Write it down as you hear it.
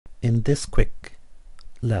In this quick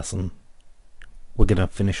lesson, we're going to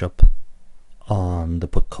finish up on the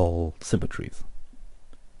put-call symmetries,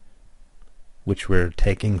 which we're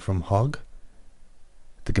taking from Haug,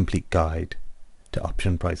 the complete guide to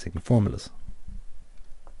option pricing formulas.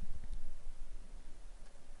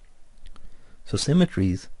 So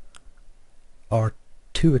symmetries are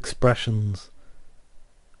two expressions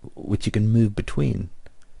which you can move between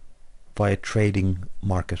via trading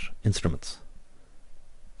market instruments.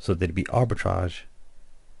 So they'd be arbitrage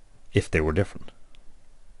if they were different.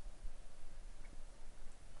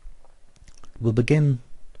 We'll begin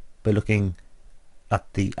by looking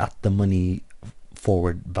at the money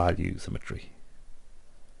forward value symmetry.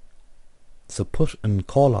 So put and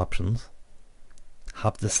call options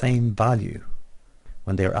have the same value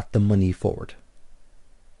when they are at the money forward.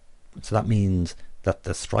 So that means that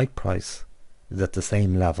the strike price is at the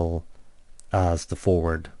same level as the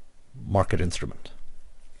forward market instrument.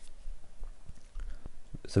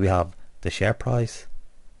 So we have the share price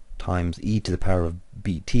times e to the power of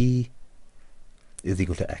bt is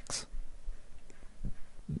equal to x.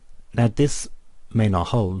 Now this may not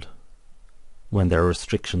hold when there are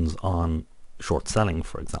restrictions on short selling,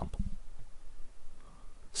 for example.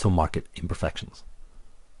 So market imperfections.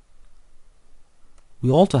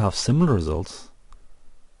 We also have similar results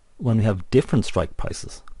when we have different strike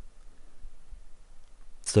prices.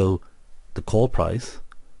 So the call price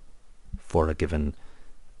for a given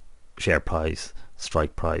share price,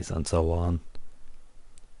 strike price, and so on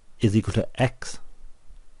is equal to x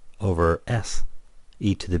over s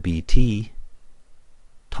e to the bt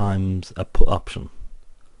times a put option,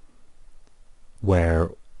 where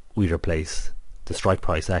we replace the strike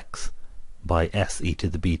price x by s e to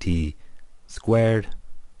the bt squared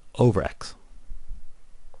over x.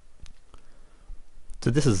 So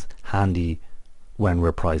this is handy when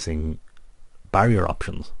we're pricing barrier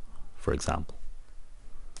options, for example.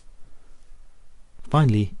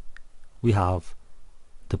 Finally, we have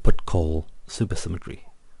the put-call supersymmetry.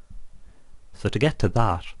 So to get to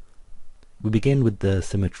that, we begin with the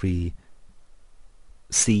symmetry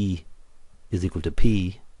C is equal to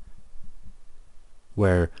P,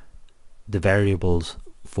 where the variables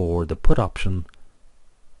for the put option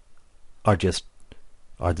are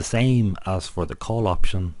the same as for the call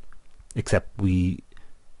option, except we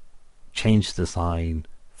change the sign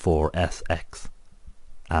for Sx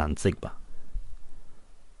and sigma.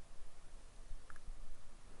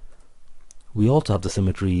 We also have the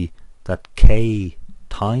symmetry that K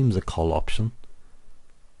times a call option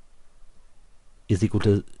is equal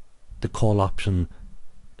to the call option,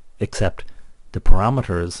 except the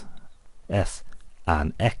parameters S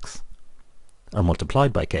and X are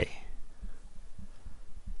multiplied by K.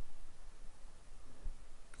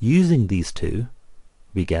 Using these two,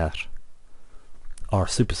 we get our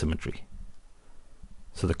supersymmetry.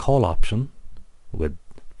 So the call option with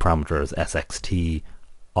parameters SXT,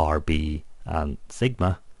 RB, and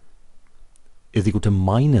sigma is equal to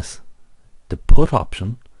minus the put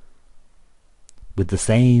option with the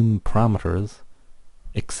same parameters,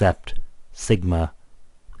 except sigma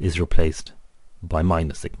is replaced by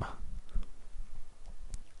minus sigma.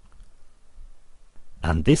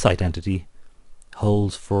 And this identity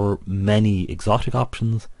holds for many exotic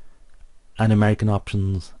options and American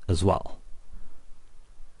options as well.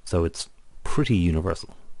 So it's pretty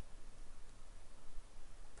universal.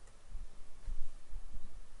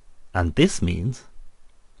 And this means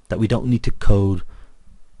that we don't need to code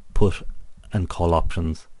put and call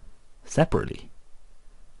options separately,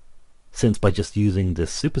 since by just using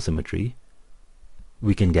this supersymmetry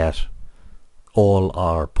we can get all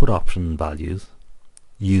our put option values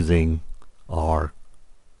using our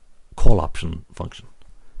call option function.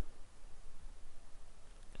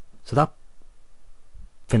 So that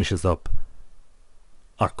finishes up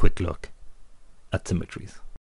our quick look at symmetries.